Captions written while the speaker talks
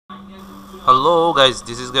Hello guys,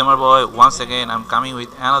 this is gamerboy. Once again I'm coming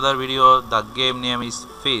with another video. The game name is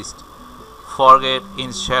F.I.S.T. Forget in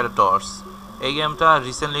Shadows. এই গেমটা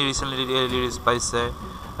recently release পাইছে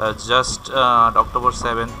just October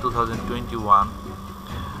 7 2021।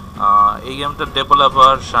 এই গেমটার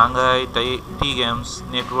developer Shanghai টি games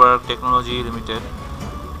network technology limited,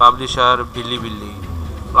 publisher বিল্লি।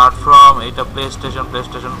 Platform এটা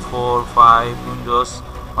PlayStation 4, 5, Windows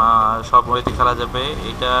সব ওয়েতে খেলা যাবে।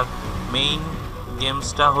 এটার মেইন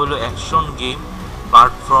গেমসটা হলো action game,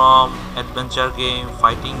 platform, adventure game,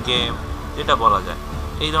 fighting game যেটা বলা যায়।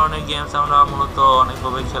 এই ধরনের গেমস আমরা মূলত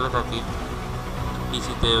অনেকভাবে খেলে থাকি,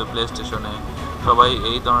 পিসিতে, প্লে স্টেশনে। সবাই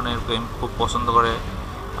এই ধরনের গেম খুব পছন্দ করে।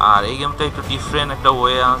 আর এই গেমটা একটু ডিফারেন্ট একটা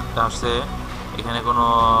ওয়ে আসছে। এখানে কোনো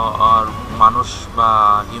মানুষ বা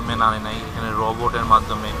হিউম্যান আনে নাই, এখানে রোবটের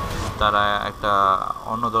মাধ্যমে তারা একটা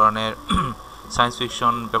অন্য ধরনের সায়েন্স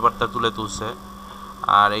ফিকশন ব্যাপারটা তুলছে।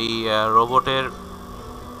 আর এই রোবটের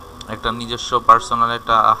একটা নিজস্ব পার্সোনাল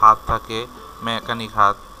একটা হাত থাকে, মেকানিক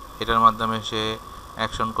হাত। এটার মাধ্যমে সে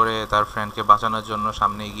অ্যাকশন করে তার ফ্রেন্ডকে বাঁচানোর জন্য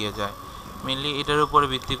সামনে এগিয়ে যায়। মেনলি এটার উপরে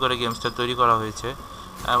ভিত্তি করে গেমসটা তৈরি করা হয়েছে।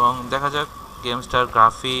 এবং দেখা যাক গেমসটার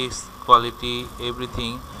গ্রাফিক্স, কোয়ালিটি,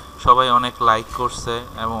 এভরিথিং সবাই অনেক লাইক করছে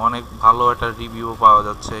এবং অনেক ভালো একটা রিভিউ পাওয়া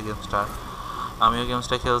যাচ্ছে গেমসটার। আমিও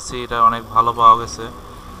গেমসটা খেলছি, এটা অনেক ভালো পাওয়া গেছে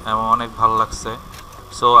এবং অনেক ভালো লাগছে।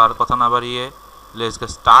 সো আর কথা না বাড়িয়ে let's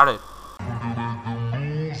get started.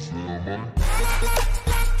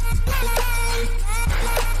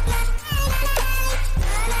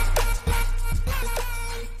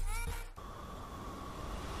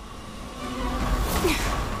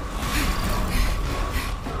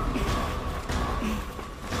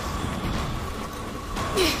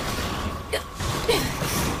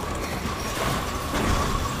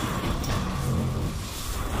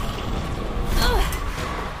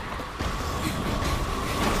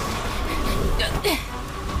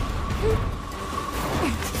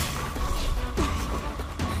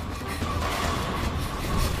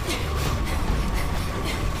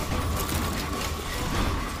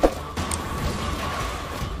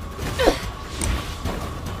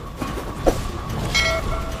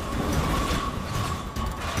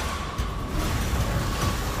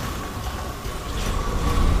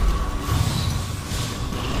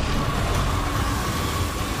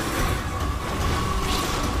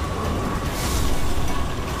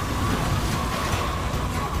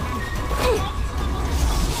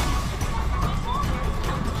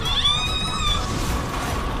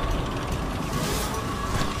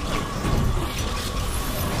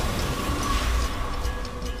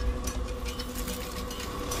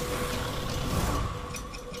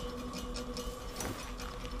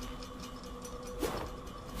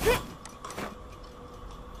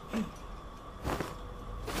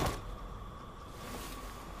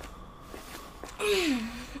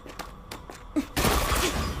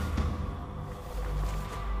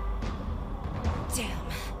 Damn.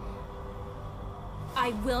 I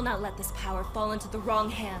will not let this power fall into the wrong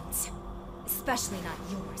hands. Especially not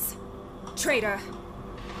yours. Traitor!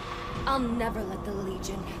 I'll never let the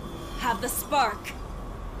Legion have the spark!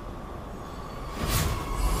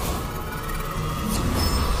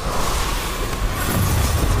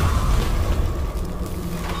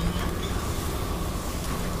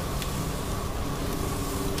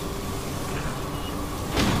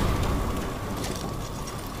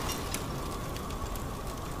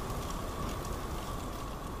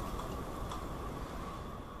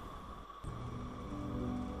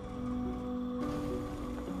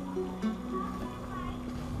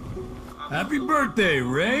 Happy birthday,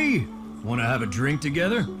 Ray! Wanna have a drink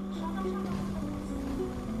together?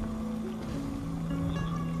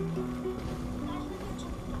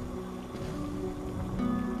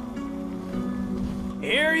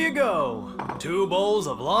 Here you go! 2 bowls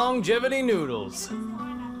of longevity noodles.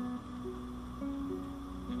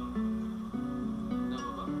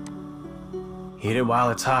 Eat it while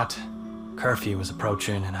it's hot. Curfew is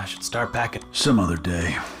approaching and I should start packing. Some other day.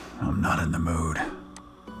 I'm not in the mood.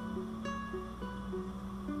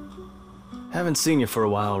 Haven't seen you for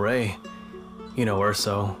a while, Ray. You know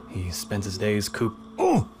Urso. He spends his days cooped.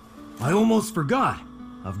 Oh! I almost forgot.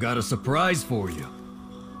 I've got a surprise for you.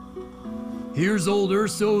 Here's old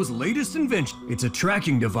Urso's latest invention. It's a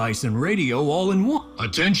tracking device and radio all in one.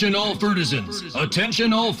 Attention all Fertisans! Attention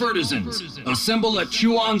all Fertisans! Assemble at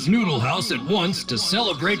Chuan's Noodle House at once to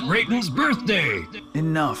celebrate Rayton's birthday!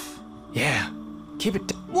 Enough. Yeah, keep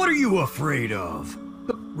it. What are you afraid of?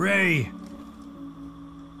 Ray!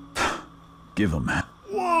 Give him that.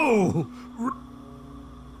 Whoa!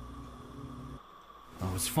 I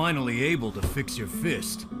was finally able to fix your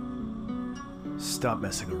fist. Stop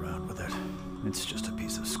messing around with it. It's just a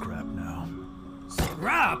piece of scrap now.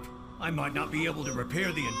 Scrap? I might not be able to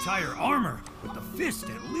repair the entire armor, with the fist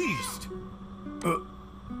at least.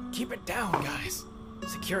 Keep it down, guys.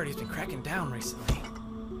 Security's been cracking down recently.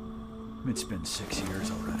 It's been 6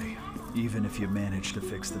 years already. Even if you manage to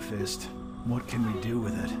fix the fist, what can we do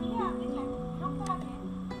with it?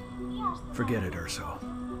 Forget it, Urso.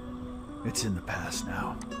 It's in the past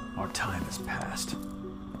now. Our time has passed.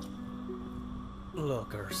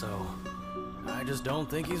 Look, Urso. I just don't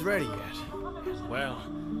think he's ready yet. Well,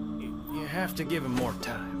 you have to give him more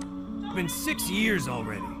time. It's been 6 years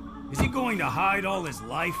already. Is he going to hide all his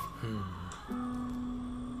life?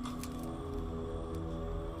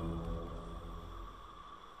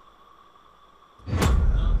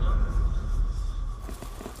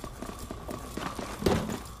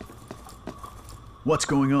 What's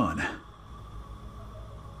going on?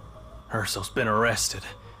 Urso's been arrested.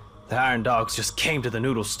 The Iron Dogs just came to the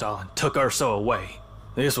noodle stall and took Urso away.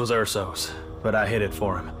 This was Urso's, but I hid it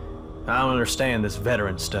for him. I don't understand this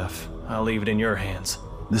veteran stuff. I'll leave it in your hands.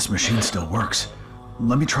 This machine still works.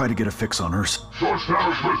 Let me try to get a fix on Urso. Torch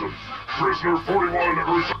Tower Prison. Prisoner 41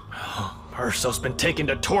 Urso. Urso's been taken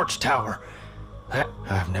to Torch Tower.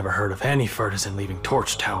 I've never heard of any Ferguson leaving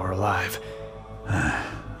Torch Tower alive.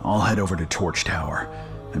 I'll head over to Torch Tower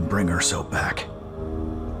and bring Urso back.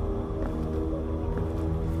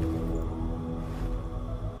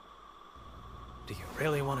 Do you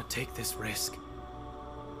really want to take this risk?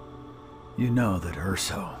 You know that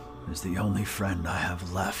Urso is the only friend I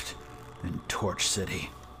have left in Torch City.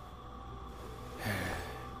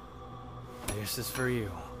 This is for you.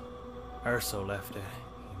 Urso left it.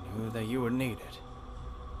 He knew that you would need it.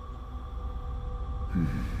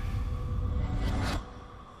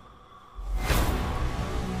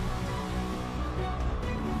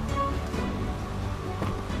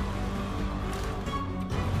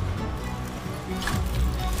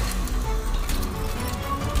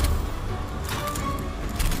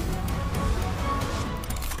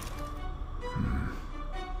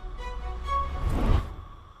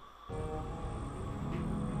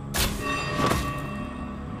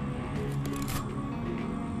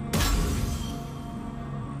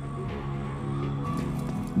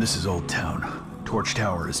 This is Old Town. Torch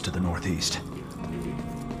Tower is to the northeast.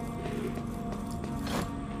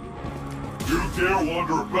 You dare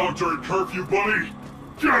wander about during curfew, buddy?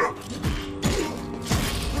 Get him!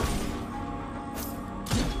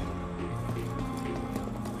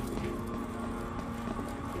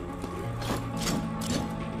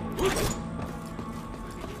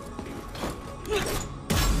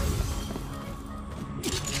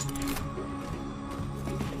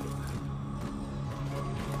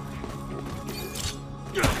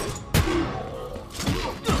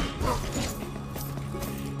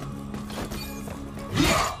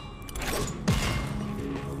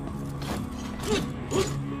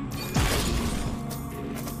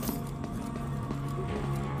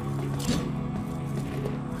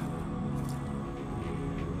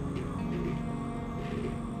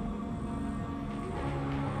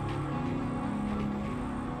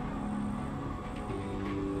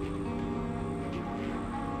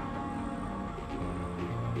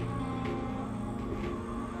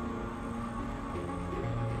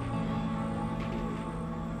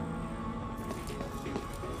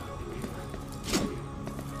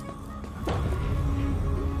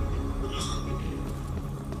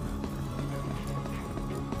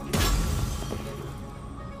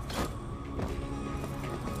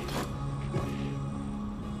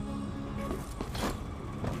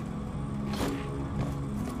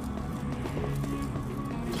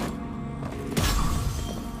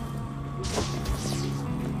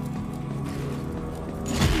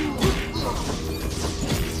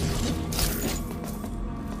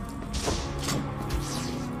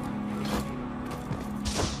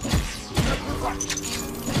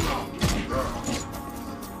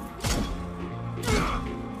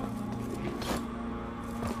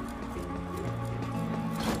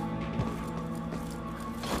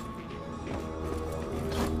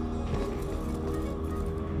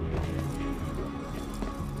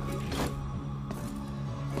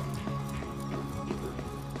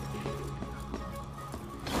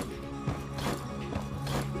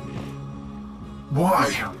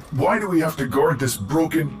 Why? Why do we have to guard this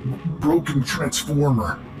broken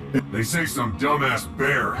transformer? They say some dumbass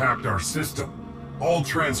bear hacked our system. All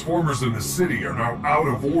transformers in the city are now out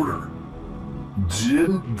of order.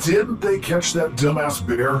 Didn't they catch that dumbass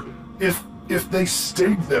bear? If they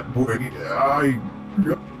stayed that way,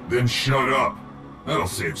 Then shut up. That'll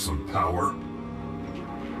save some power.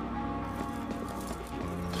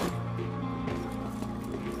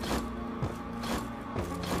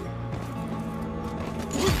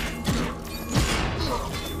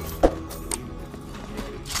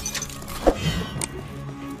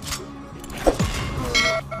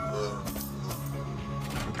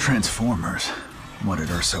 Transformers. What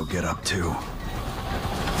did Urso get up to?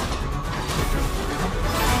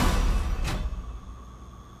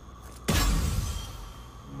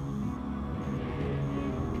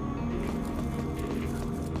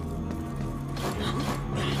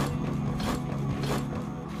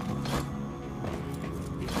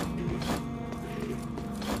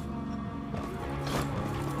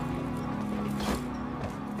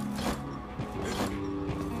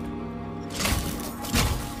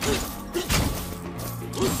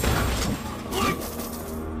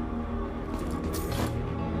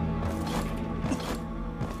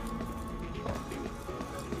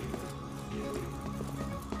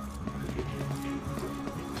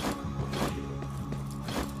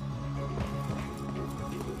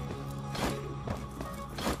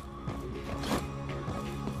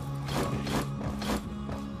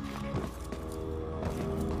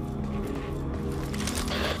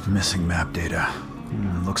 Missing map data.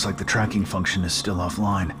 Looks like the tracking function is still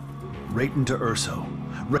offline. Right into Urso.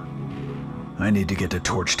 I need to get to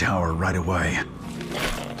Torch Tower right away.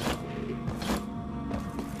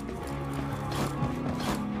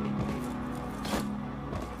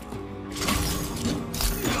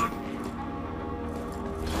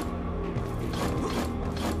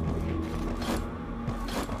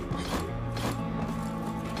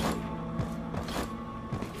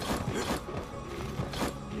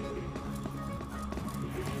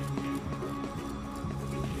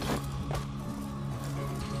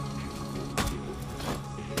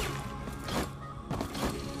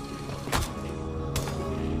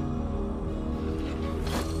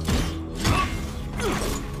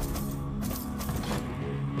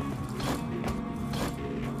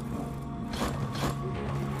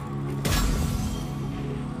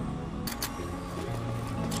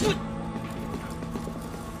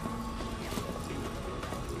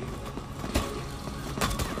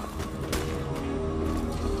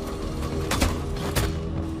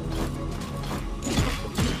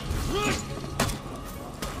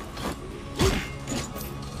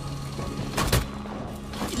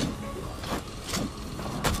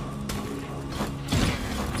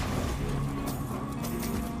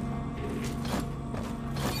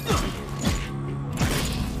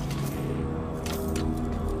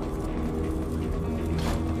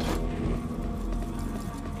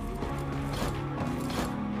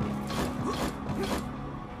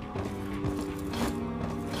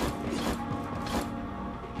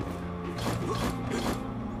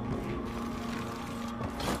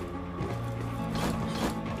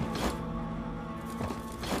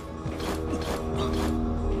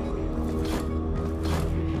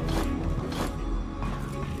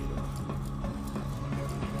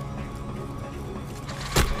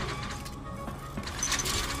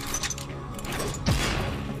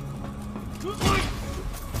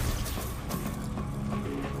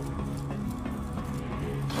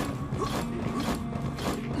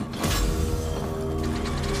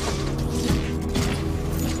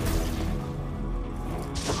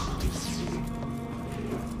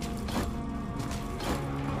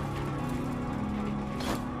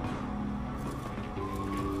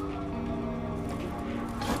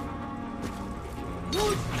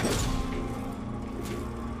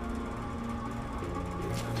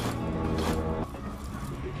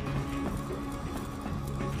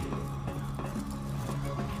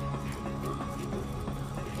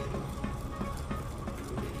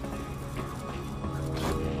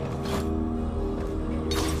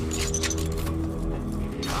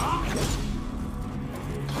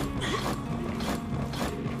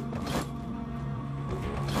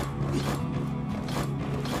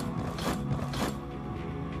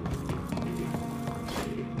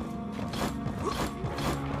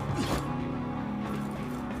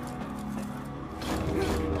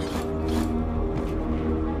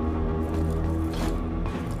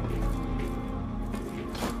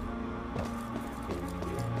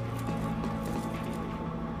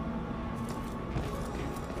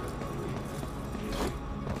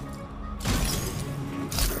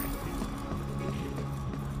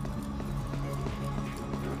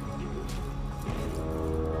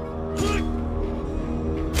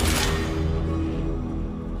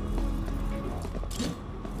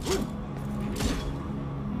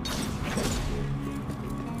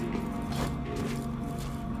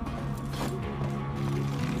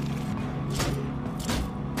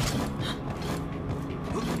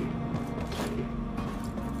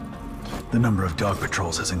 The number of dog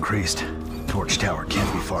patrols has increased. Torch Tower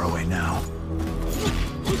can't be far away now.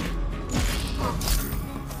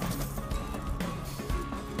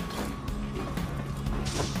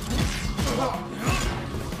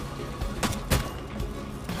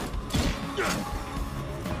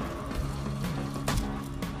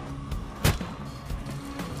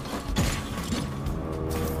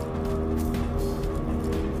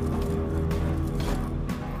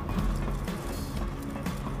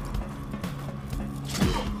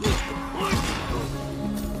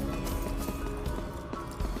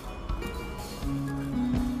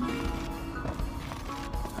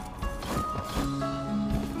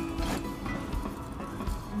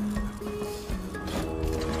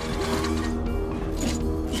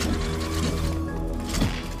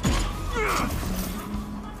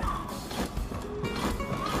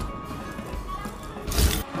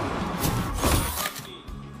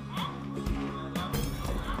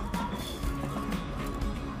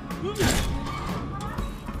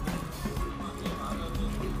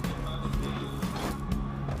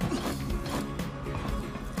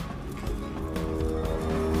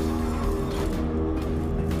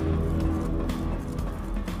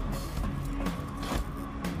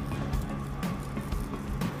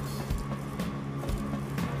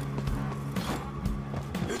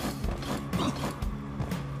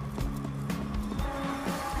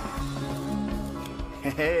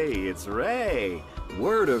 Hey, it's Ray.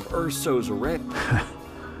 Word of Urso's arrest.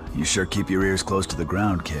 You sure keep your ears close to the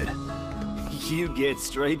ground, kid. You get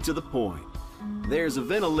straight to the point. There's a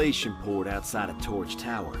ventilation port outside of Torch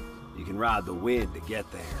Tower. You can ride the wind to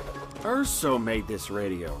get there. Urso made this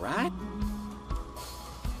radio, right?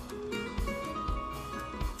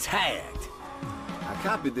 Tagged. I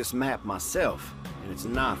copied this map myself, and it's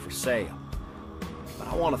not for sale. But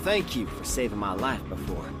I want to thank you for saving my life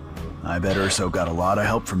before. I bet Urso got a lot of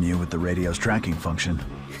help from you with the radio's tracking function.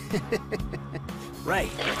 Ray,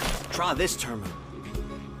 try this terminal.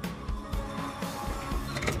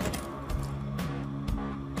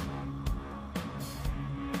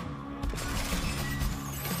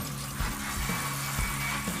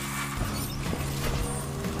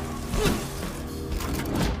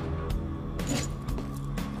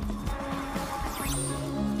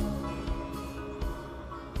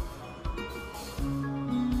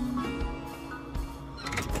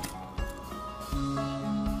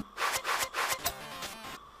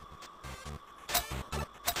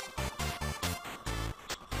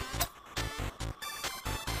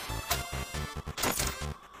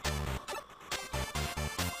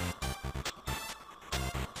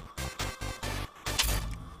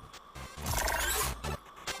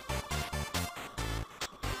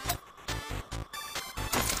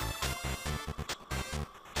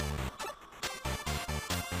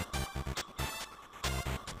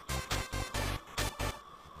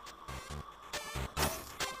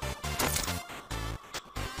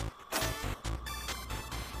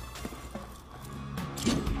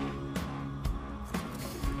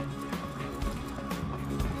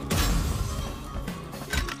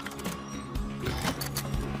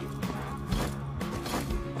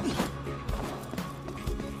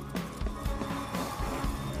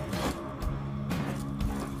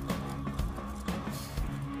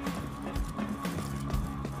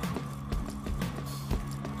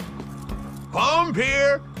 Pump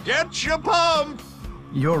here! Get your pump!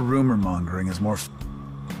 Your rumor mongering is more.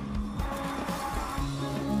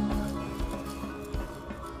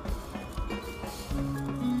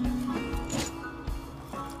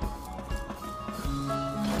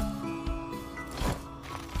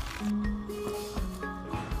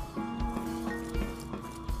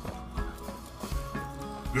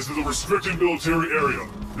 This is a restricted military area.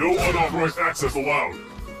 No unauthorized access allowed.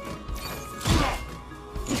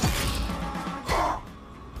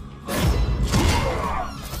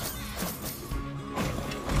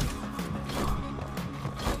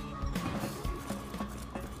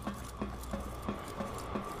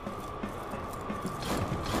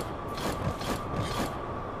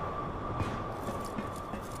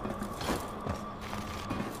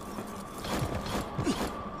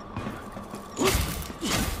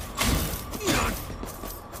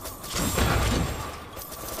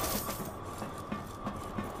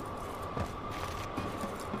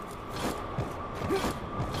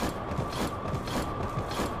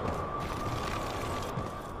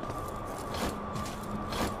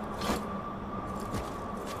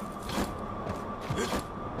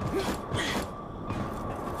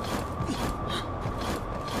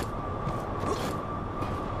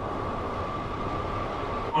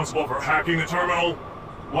 Responsible for hacking the terminal?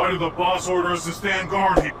 Why did the boss order us to stand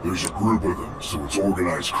guard here? There's a group of them, so it's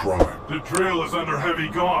organized crime. The drill is under heavy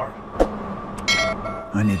guard.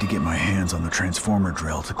 I need to get my hands on the transformer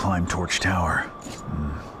drill to climb Torch Tower.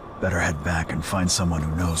 Better head back and find someone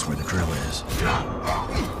who knows where the drill is.